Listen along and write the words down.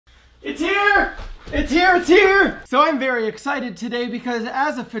It's here! It's here, it's here! So I'm very excited today because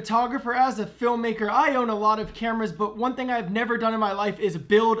as a photographer, as a filmmaker, I own a lot of cameras, but one thing I've never done in my life is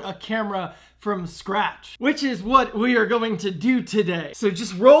build a camera from scratch, which is what we are going to do today. So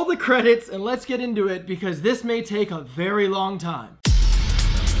just roll the credits and let's get into it because this may take a very long time.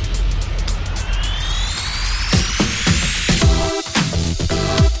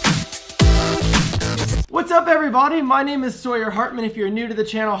 What's up everybody? My name is Sawyer Hartman. If you're new to the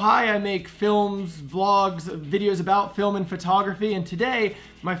channel, hi, I make films, vlogs, videos about film and photography, and today,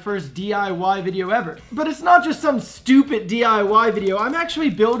 my first DIY video ever. But it's not just some stupid DIY video. I'm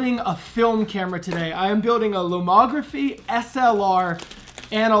actually building a film camera today. I am building a Lomography SLR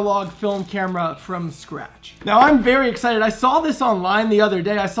analog film camera from scratch. Now I'm very excited. I saw this online the other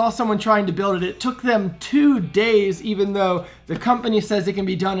day. I saw someone trying to build it. It took them 2 days, even though the company says it can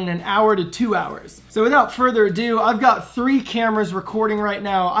be done in an hour to 2 hours. So without further ado, I've got 3 cameras recording right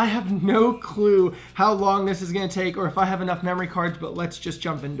now. I have no clue how long this is gonna take or if I have enough memory cards, but let's just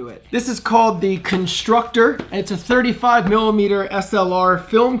jump into it. This is called the Constructor. It's a 35mm SLR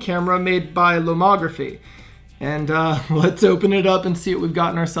film camera made by Lomography. And let's open it up and see what we've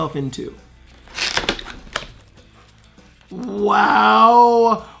gotten ourselves into.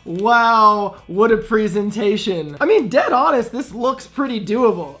 Wow, wow, what a presentation. I mean, dead honest, this looks pretty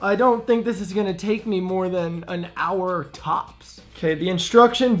doable. I don't think this is gonna take me more than an hour tops. Okay, the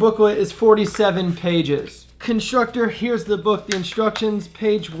instruction booklet is 47 pages. Constructor, here's the book, the instructions,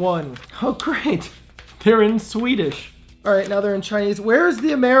 page 1. Oh great, they're in Swedish. All right, now they're in Chinese. Where's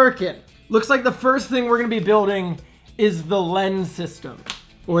the American? Looks like the first thing we're gonna be building is the lens system,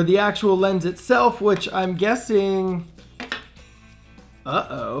 or the actual lens itself, which I'm guessing,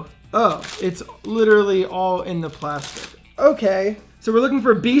 oh, it's literally all in the plastic. Okay, so we're looking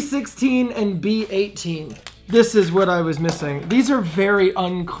for B16 and B18. This is what I was missing. These are very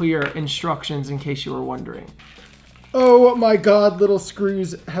unclear instructions in case you were wondering. Oh my God, little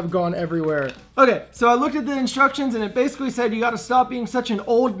screws have gone everywhere. Okay, so I looked at the instructions and it basically said you gotta stop being such an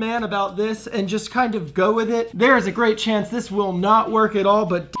old man about this and just kind of go with it. There is a great chance this will not work at all,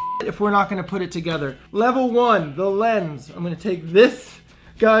 but if we're not gonna put it together. Level 1, the lens. I'm gonna take this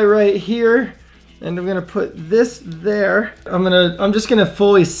guy right here and I'm gonna put this there. I'm just gonna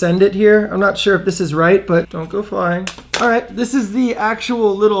fully send it here. I'm not sure if this is right, but don't go flying. All right, this is the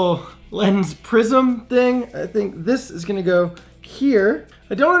actual little lens prism thing. I think this is gonna go here.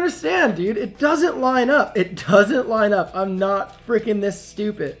 I don't understand, dude. It doesn't line up. It doesn't line up. I'm not freaking this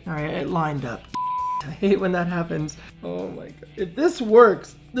stupid. All right, it lined up. I hate when that happens. Oh my God. If this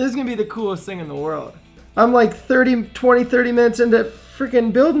works, this is gonna be the coolest thing in the world. I'm like 30 minutes into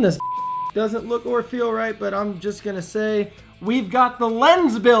freaking building this. Doesn't look or feel right, but I'm just gonna say, we've got the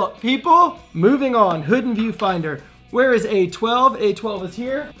lens built, people. Moving on, hood and viewfinder. Where is A12? A12 is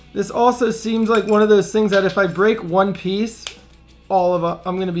here. This also seems like one of those things that if I break one piece,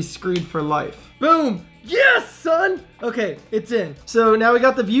 I'm gonna be screwed for life. Boom! Yes, son! Okay, it's in. So now we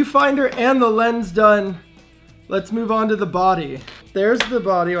got the viewfinder and the lens done. Let's move on to the body. There's the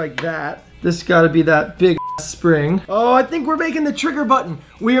body like that. This gotta be that big spring. Oh, I think we're making the trigger button.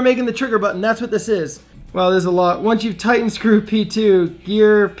 We are making the trigger button. That's what this is. Wow, there's a lot. Once you've tightened screw P2,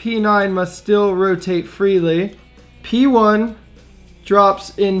 gear P9 must still rotate freely. P1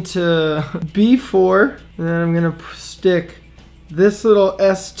 drops into B4, and then I'm gonna stick this little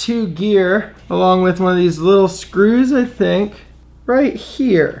S2 gear along with one of these little screws, I think, right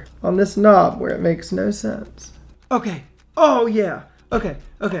here on this knob where it makes no sense. Okay, oh yeah, okay.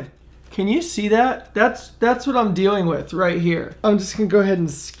 Can you see that? That's what I'm dealing with right here. I'm just gonna go ahead and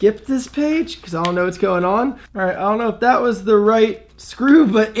skip this page because I don't know what's going on. All right, I don't know if that was the right screw,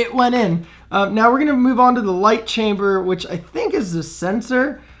 but it went in. Now we're gonna move on to the light chamber, which I think is the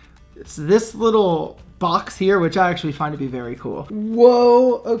sensor. It's this little box here, which I actually find to be very cool.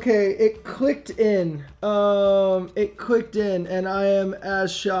 Whoa, okay, it clicked in. It clicked in, and I am as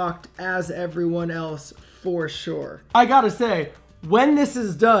shocked as everyone else for sure. I gotta say, when this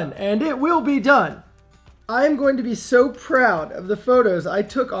is done, and it will be done, I am going to be so proud of the photos I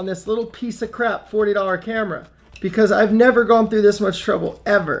took on this little piece of crap $40 camera because I've never gone through this much trouble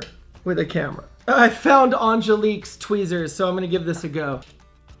ever with a camera. I found Angelique's tweezers, so I'm gonna give this a go.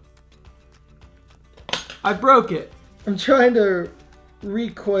 I broke it. I'm trying to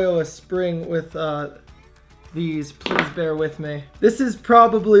recoil a spring with these, please bear with me. This is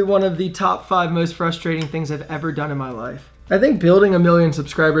probably one of the top 5 most frustrating things I've ever done in my life. I think building 1 million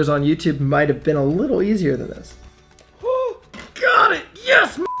subscribers on YouTube might have been a little easier than this. Woo, got it,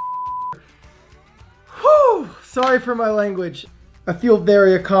 yes! Whew, sorry for my language. I feel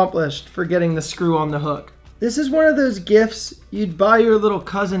very accomplished for getting the screw on the hook. This is one of those gifts you'd buy your little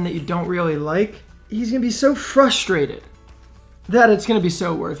cousin that you don't really like. He's gonna be so frustrated that it's gonna be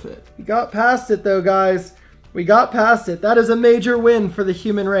so worth it. We got past it though, guys. We got past it. That is a major win for the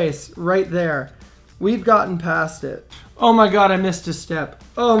human race right there. We've gotten past it. Oh my God, I missed a step.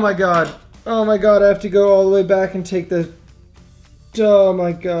 Oh my God. Oh my God, I have to go all the way back and take the... Oh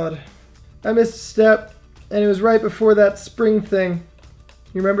my God. I missed a step and it was right before that spring thing.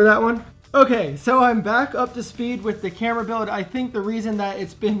 You remember that one? Okay, so I'm back up to speed with the camera build. I think the reason that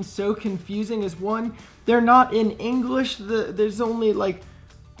it's been so confusing is one, they're not in English. There's only like,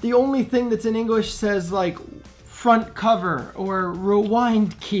 the only thing that's in English says like front cover or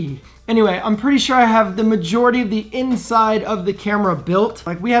rewind key. Anyway, I'm pretty sure I have the majority of the inside of the camera built.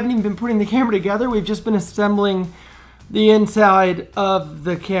 Like we haven't even been putting the camera together. We've just been assembling the inside of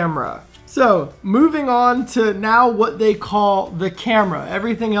the camera. So moving on to now what they call the camera.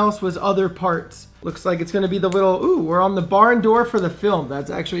 Everything else was other parts. Looks like it's gonna be the little, ooh, we're on the barn door for the film. That's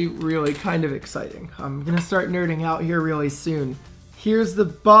actually really kind of exciting. I'm gonna start nerding out here really soon. Here's the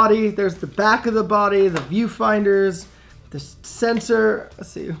body, there's the back of the body, the viewfinders, the sensor.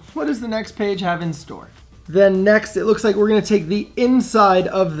 Let's see, what does the next page have in store? Then next, it looks like we're gonna take the inside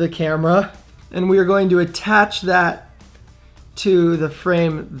of the camera and we are going to attach that to the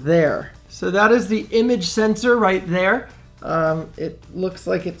frame there. So that is the image sensor right there. It looks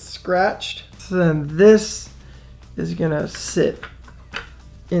like it's scratched. So then this is gonna sit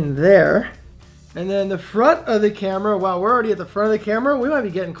in there. And then the front of the camera, wow, we're already at the front of the camera. We might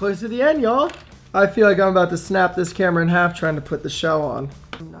be getting close to the end, y'all. I feel like I'm about to snap this camera in half trying to put the shell on.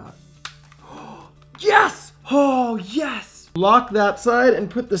 I'm not. Yes! Oh, yes! Lock that side and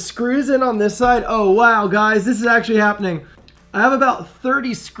put the screws in on this side. Oh, wow, guys, this is actually happening. I have about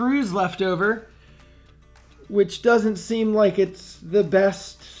 30 screws left over, which doesn't seem like it's the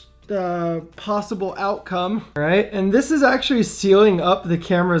best possible outcome, right? And this is actually sealing up the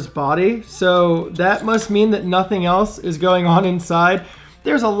camera's body, so that must mean that nothing else is going on inside.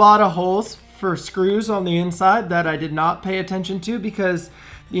 There's a lot of holes for screws on the inside that I did not pay attention to because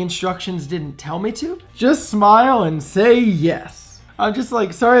the instructions didn't tell me to. Just smile and say yes. I'm just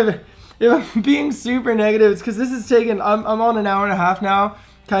like, sorry if I'm being super negative, it's because this is taking, I'm on an hour and a half now,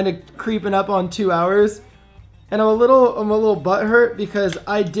 kind of creeping up on 2 hours. And I'm a little butthurt because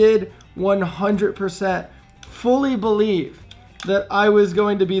I did 100% fully believe that I was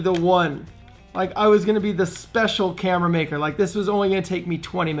going to be the one. Like I was gonna be the special camera maker. Like this was only gonna take me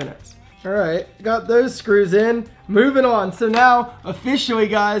 20 minutes. All right, got those screws in, moving on. So now, officially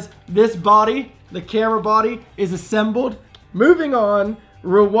guys, this body, the camera body, is assembled. Moving on.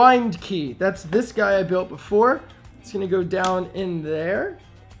 Rewind key. That's this guy I built before. It's gonna go down in there.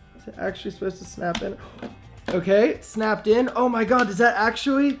 Is it actually supposed to snap in? Okay, snapped in. Oh my God, does that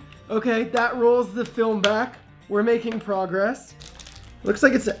actually? Okay, that rolls the film back. We're making progress. Looks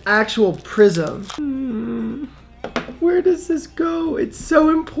like it's an actual prism. Where does this go? It's so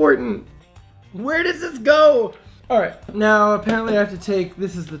important. Where does this go? All right, now apparently I have to take,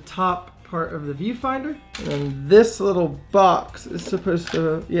 this is the top part of the viewfinder, and this little box is supposed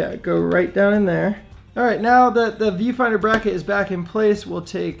to, yeah, go right down in there. All right, now that the viewfinder bracket is back in place, we'll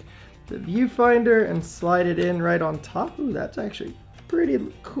take the viewfinder and slide it in right on top. Ooh, that's actually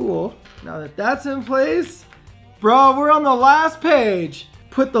pretty cool. Now that that's in place, bro, we're on the last page.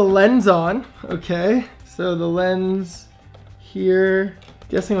 Put the lens on, okay? So the lens here,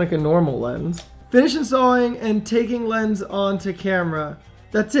 guessing like a normal lens. Finish installing and taking lens onto camera.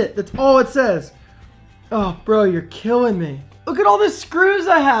 That's it. That's all it says. Oh, bro, you're killing me. Look at all the screws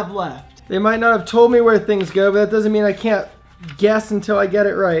I have left. They might not have told me where things go, but that doesn't mean I can't guess until I get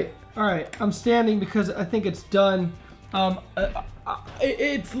it right. All right, I'm standing because I think it's done.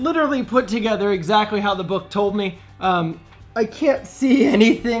 It's literally put together exactly how the book told me. I can't see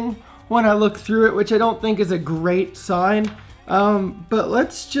anything when I look through it, which I don't think is a great sign. But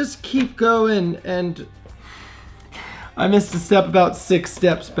let's just keep going, and I missed a step about 6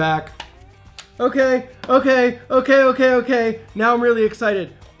 steps back. Okay. Now I'm really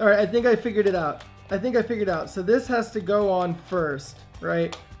excited. All right, I think I figured it out. So this has to go on first,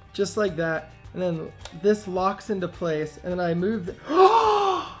 right? Just like that. And then this locks into place, and then I move the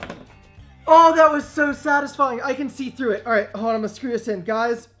Oh, that was so satisfying. I can see through it. All right, hold on, I'm gonna screw this in.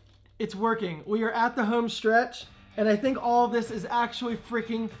 Guys, it's working. We are at the home stretch, and I think all of this is actually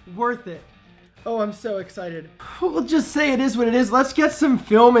freaking worth it. Oh, I'm so excited. We'll just say it is what it is. Let's get some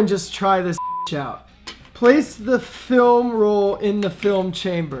film and just try this out. Place the film roll in the film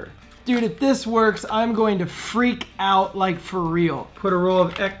chamber. Dude, if this works, I'm going to freak out like for real. Put a roll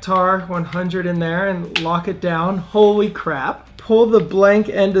of Ektar 100 in there and lock it down. Holy crap. Pull the blank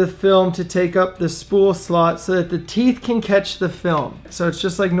end of the film to take up the spool slot so that the teeth can catch the film. So it's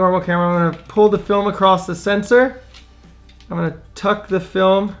just like normal camera. I'm gonna pull the film across the sensor. I'm gonna tuck the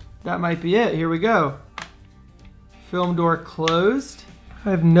film. That might be it. Here we go. Film door closed.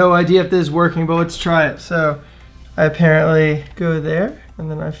 I have no idea if this is working, but let's try it. So I apparently go there. And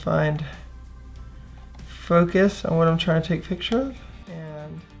then I find focus on what I'm trying to take a picture of.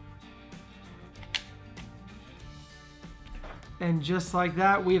 And just like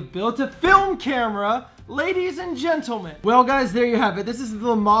that, we have built a film camera, ladies and gentlemen. Well guys, there you have it. This is the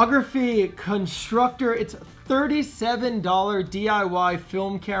Lomography Constructor. It's a $37 DIY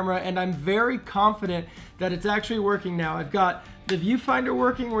film camera, and I'm very confident that it's actually working now. I've got the viewfinder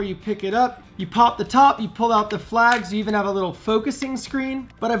working where you pick it up, you pop the top, you pull out the flags, you even have a little focusing screen.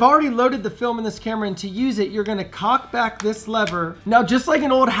 But I've already loaded the film in this camera, and to use it, you're gonna cock back this lever. Now, just like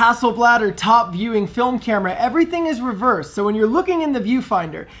an old Hasselblad or top viewing film camera, everything is reversed. So when you're looking in the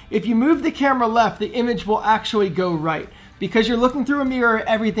viewfinder, if you move the camera left, the image will actually go right. Because you're looking through a mirror,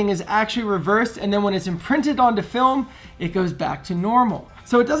 everything is actually reversed, and then when it's imprinted onto film, it goes back to normal.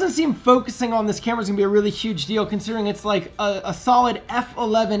 So it doesn't seem focusing on this camera is gonna be a really huge deal, considering it's like a solid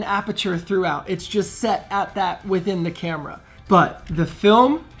f11 aperture throughout. It's just set at that within the camera. But the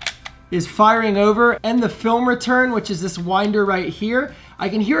film is firing over, and the film return, which is this winder right here, I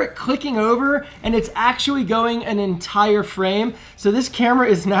can hear it clicking over, and it's actually going an entire frame. So this camera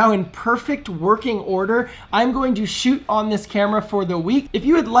is now in perfect working order. I'm going to shoot on this camera for the week. If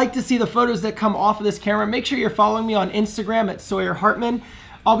you would like to see the photos that come off of this camera, make sure you're following me on Instagram at sawyerhartman.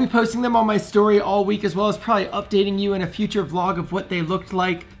 I'll be posting them on my story all week, as well as probably updating you in a future vlog of what they looked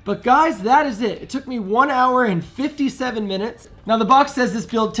like. But guys, that is it. It took me 1 hour and 57 minutes. Now the box says this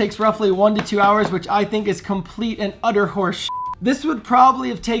build takes roughly 1 to 2 hours, which I think is complete and utter horseshit. This would probably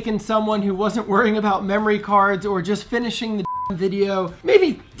have taken someone who wasn't worrying about memory cards or just finishing the video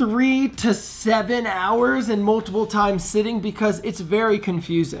maybe 3 to 7 hours and multiple times sitting, because it's very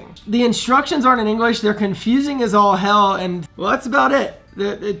confusing. The instructions aren't in English, they're confusing as all hell, and well, that's about it.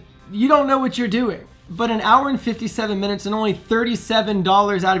 You don't know what you're doing. But an hour and 57 minutes and only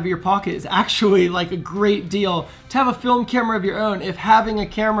 $37 out of your pocket is actually like a great deal to have a film camera of your own, if having a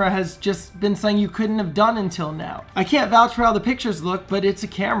camera has just been something you couldn't have done until now. I can't vouch for how the pictures look, but it's a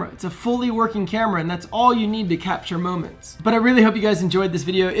camera. It's a fully working camera, and that's all you need to capture moments. But I really hope you guys enjoyed this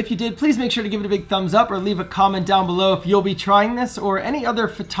video. If you did, please make sure to give it a big thumbs up, or leave a comment down below if you'll be trying this, or any other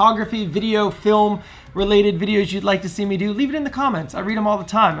photography, video, film related videos you'd like to see me do. Leave it in the comments. I read them all the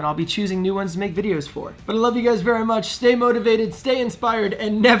time, and I'll be choosing new ones to make videos for. But I love you guys very much. Stay motivated, stay inspired,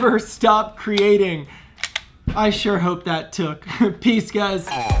 and never stop creating. I sure hope that took. Peace, guys.